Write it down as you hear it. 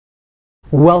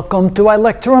Welcome to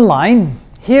iLecture Online.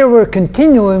 Here we're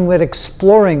continuing with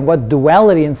exploring what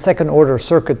duality in second order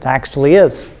circuit actually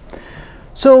is.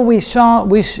 So we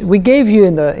gave you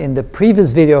in the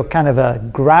previous video kind of a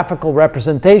graphical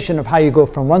representation of how you go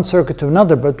from one circuit to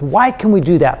another, but why can we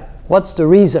do that? What's the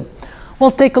reason?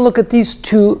 Well, take a look at these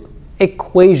two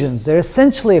equations. They're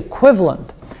essentially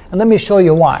equivalent, and let me show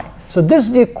you why. So this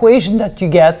is the equation that you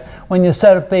get when you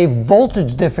set up a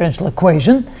voltage differential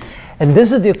equation, and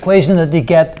this is the equation that you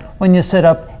get when you set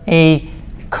up a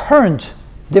current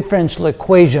differential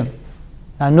equation.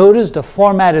 Now notice the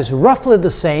format is roughly the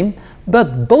same,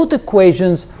 but both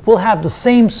equations will have the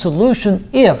same solution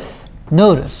if,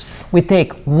 notice, we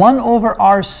take 1 over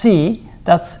RC,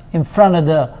 that's in front of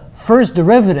the first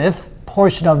derivative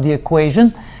portion of the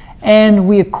equation, and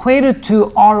we equate it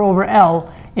to R over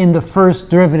L in the first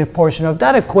derivative portion of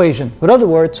that equation. In other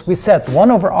words, we set 1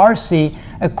 over RC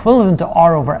equivalent to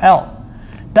R over L.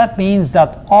 That means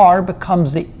that R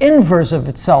becomes the inverse of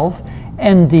itself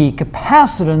and the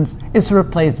capacitance is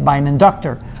replaced by an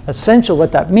inductor. Essentially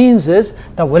what that means is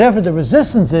that whatever the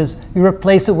resistance is, you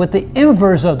replace it with the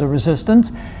inverse of the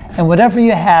resistance, and whatever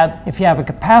you had, if you have a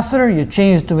capacitor, you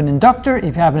change it to an inductor.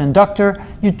 If you have an inductor,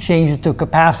 you change it to a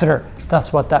capacitor.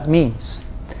 That's what that means.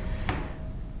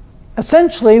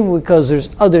 Essentially, because there's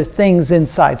other things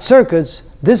inside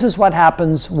circuits, this is what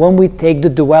happens when we take the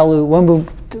duality, when we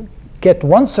get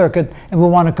one circuit and we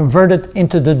want to convert it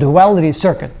into the duality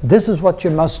circuit. This is what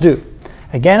you must do.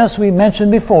 Again, as we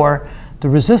mentioned before, the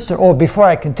resistor, or before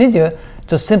I continue,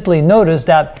 just simply notice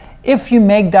that if you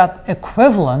make that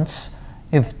equivalence,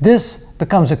 if this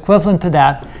becomes equivalent to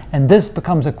that, and this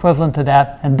becomes equivalent to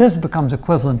that, and this becomes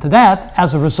equivalent to that,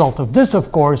 as a result of this,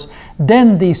 of course,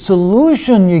 then the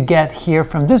solution you get here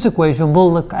from this equation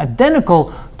will look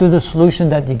identical to the solution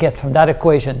that you get from that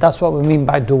equation. That's what we mean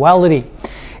by duality.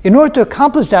 In order to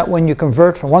accomplish that, when you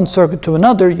convert from one circuit to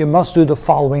another, you must do the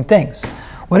following things.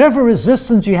 Whatever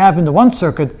resistance you have in the one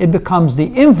circuit, it becomes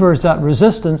the inverse of that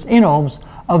resistance in ohms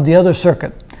of the other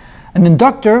circuit. An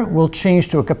inductor will change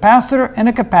to a capacitor, and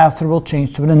a capacitor will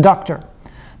change to an inductor.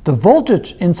 The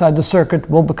voltage inside the circuit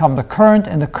will become the current,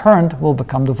 and the current will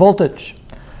become the voltage.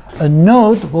 A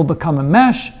node will become a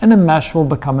mesh, and a mesh will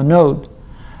become a node.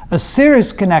 A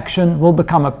series connection will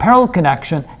become a parallel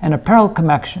connection, and a parallel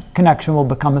connection will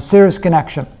become a series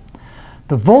connection.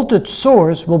 The voltage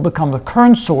source will become the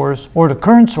current source, or the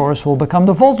current source will become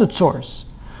the voltage source.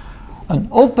 An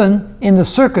open in the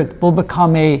circuit will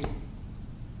become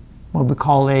what we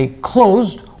call a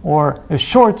closed or a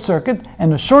short circuit,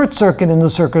 and a short circuit in the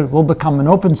circuit will become an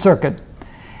open circuit.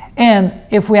 And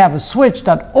if we have a switch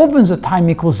that opens at time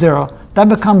equals 0, that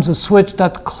becomes a switch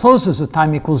that closes at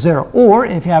time equals 0. Or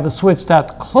if you have a switch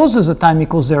that closes at time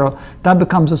equals 0, that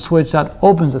becomes a switch that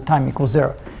opens at time equals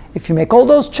 0. If you make all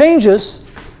those changes,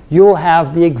 you will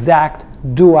have the exact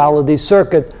duality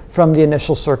circuit from the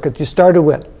initial circuit you started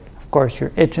with. Of course,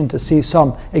 you're itching to see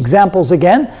some examples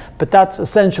again, but that's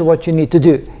essentially what you need to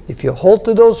do. If you hold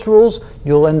to those rules,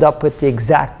 you'll end up with the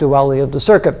exact duality of the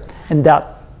circuit, and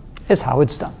that is how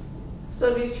it's done.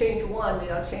 So if you change one, do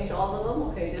you change all of them,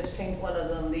 or can you just change one of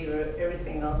them, leave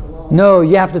everything else alone? No,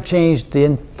 you have to change the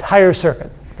entire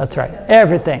circuit. That's right,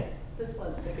 everything. This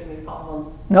one's giving me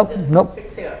problems. Nope, nope.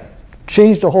 Fix here.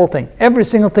 Change the whole thing. Every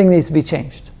single thing needs to be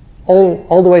changed,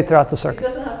 all the way throughout the circuit. It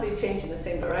doesn't have to be changed in the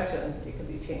same direction. It could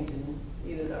be changed in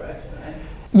either direction, right?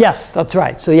 Yes, that's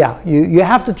right. So yeah, you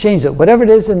have to change it. Whatever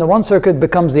it is in the one circuit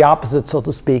becomes the opposite, so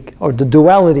to speak, or the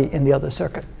duality in the other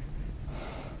circuit.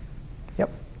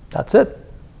 Yep, that's it.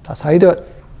 That's how you do it.